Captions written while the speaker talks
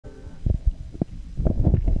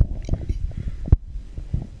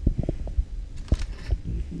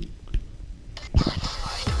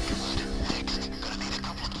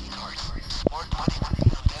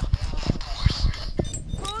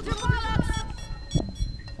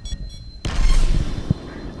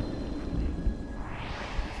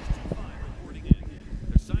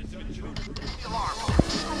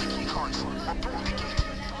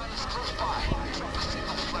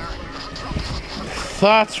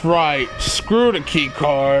That's right. Screw the key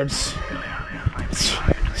cards.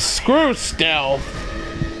 Screw stealth.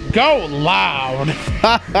 Go loud.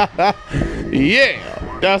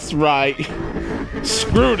 Yeah, that's right.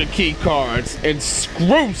 Screw the key cards and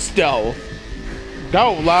screw stealth.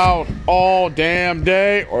 Go loud all damn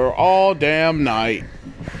day or all damn night.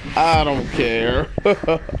 I don't care.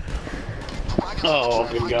 Oh,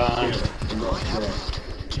 good God.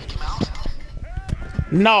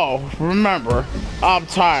 No, remember, I'm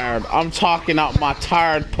tired. I'm talking out my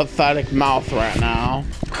tired, pathetic mouth right now.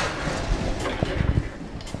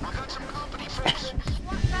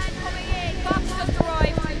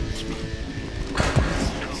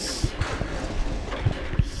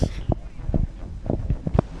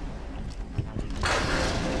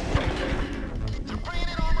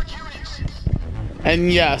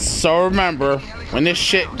 And yes, so remember, when this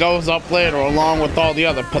shit goes up later along with all the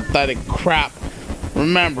other pathetic crap,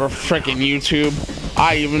 remember, frickin' YouTube,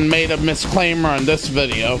 I even made a misclaimer in this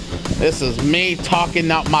video. This is me talking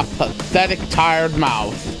out my pathetic, tired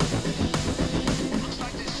mouth.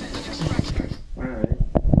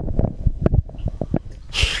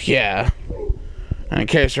 Yeah. And in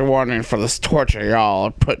case you're wondering, for this torture y'all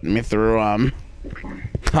are putting me through, I'm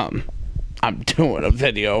doing a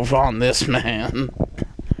video on this, man.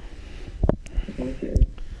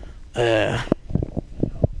 Oh,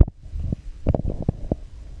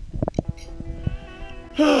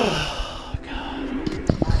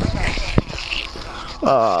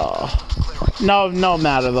 God. No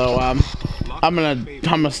matter though. I'm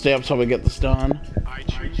gonna stay up till we get this done.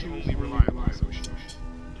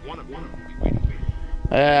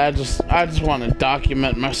 I just want to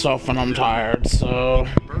document myself when I'm tired. So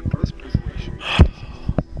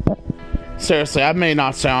seriously, I may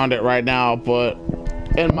not sound it right now, but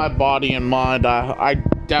in my body and mind, I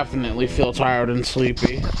definitely feel tired and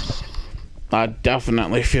sleepy. I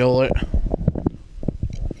definitely feel it.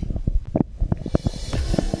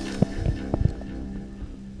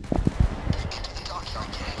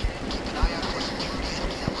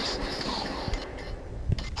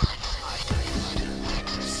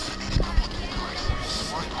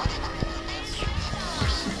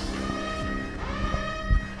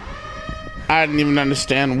 I didn't even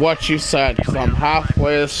understand what you said because I'm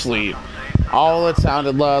halfway asleep. All it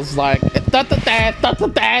sounded was like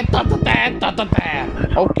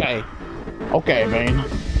okay. Okay, man.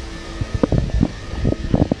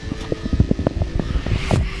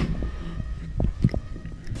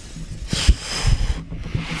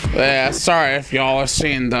 Yeah, sorry if y'all are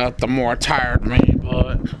seeing the more tired me,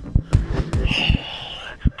 but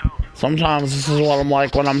sometimes this is what I'm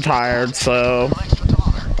like when I'm tired, so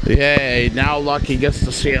yay, now Lucky gets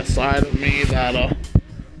to see a side of me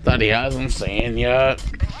that he hasn't seen yet.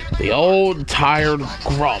 The old tired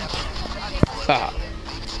grump. Ah.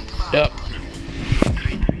 Yep.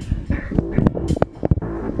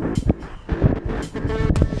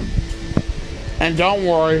 And don't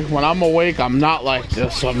worry, when I'm awake, I'm not like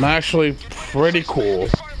this. I'm actually pretty cool.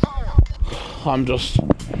 I'm just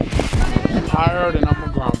tired and I'm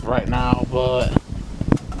a grump right now, but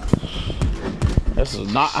this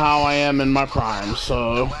is not how I am in my prime,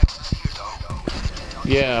 so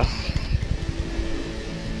yeah.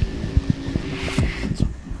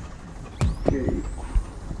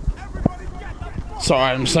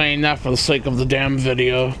 Sorry, I'm saying that for the sake of the damn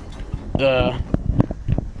video.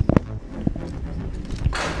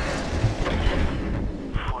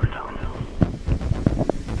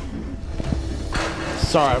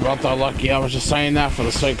 Sorry about that, Lucky. I was just saying that for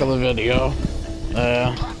the sake of the video.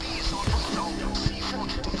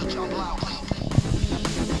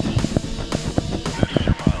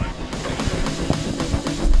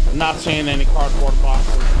 I'm not seeing any cardboard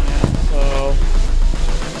boxes yet, so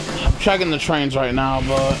I'm checking the trains right now,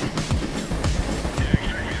 but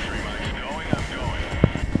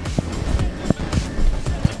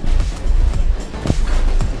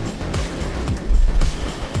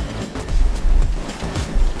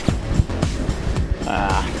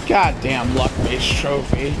goddamn luck-based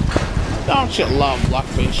trophy. Don't you love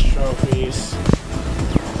luck-based trophies?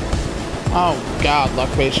 Oh god,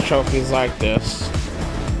 luck-based trophies like this.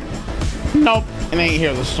 Nope, it ain't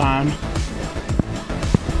here this time.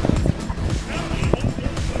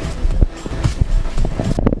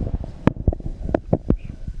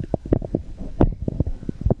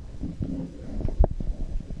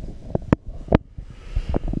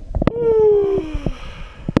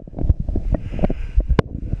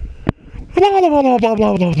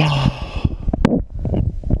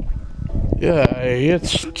 Yeah,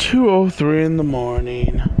 it's 2:03 in the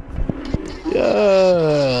morning.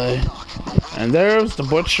 Yeah. And there's the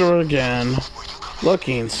butcher again.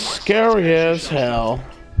 Looking scary as hell.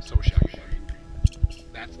 So shall you.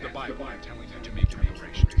 That's the Bible telling you to make your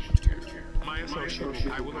preparations. My associate,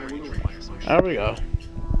 I will arrange for my associate. There we go.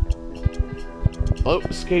 Oh,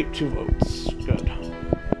 escape 2 votes. Good.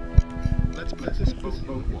 Let's put this boat in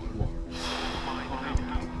the water.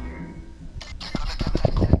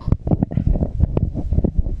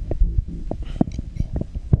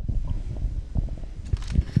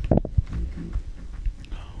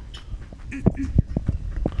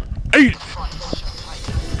 Hey!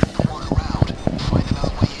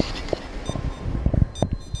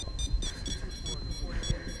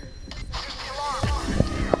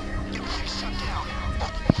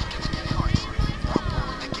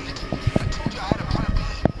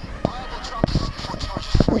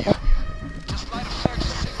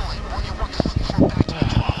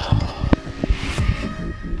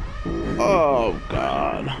 Oh,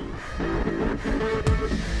 God.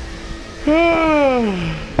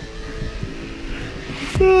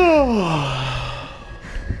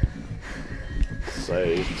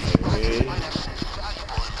 Save me.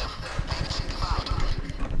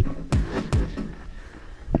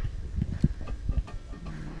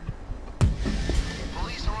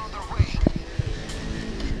 Police are on their way.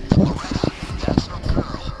 That's no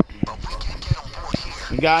girl, but we can't get on board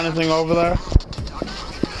here. You got anything over there?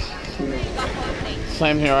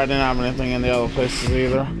 Same here, I didn't have anything in the other places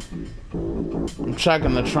either. I'm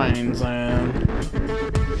checking the trains, and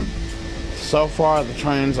so far the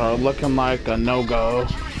trains are looking like a no-go.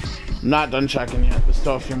 I'm not done checking yet, there's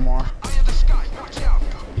still a few more.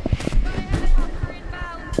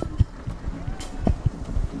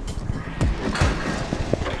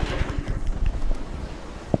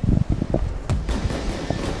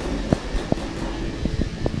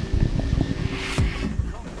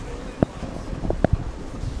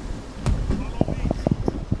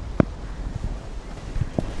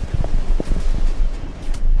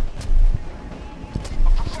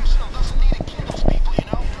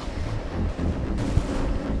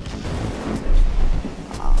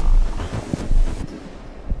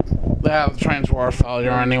 Yeah, the trains were a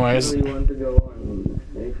failure anyways. If you want to go on,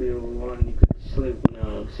 if you want, you could sleep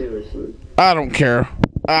now, seriously. I don't care.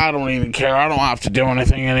 I don't even care. I don't have to do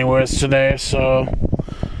anything anyways today, so...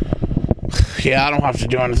 Yeah, I don't have to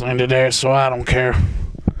do anything today, so I don't care.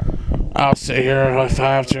 I'll sit here if I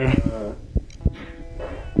have to.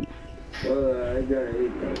 Well, I gotta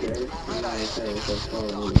eat, okay?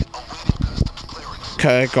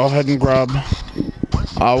 Okay, go ahead and grub.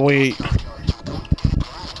 I'll wait.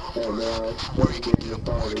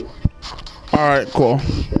 Alright, cool.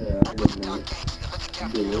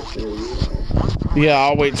 Yeah,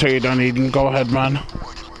 I'll wait till you're done eating. Go ahead, man.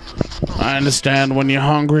 I understand when you're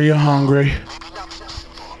hungry, you're hungry.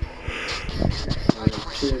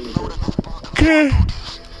 Okay.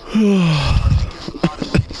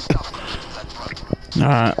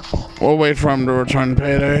 Alright, we'll wait for him to return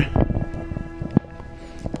payday.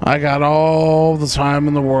 I got all the time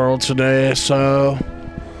in the world today, so...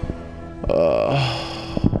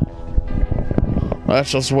 let's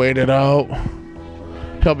just wait it out.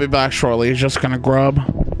 He'll be back shortly. He's just gonna grub.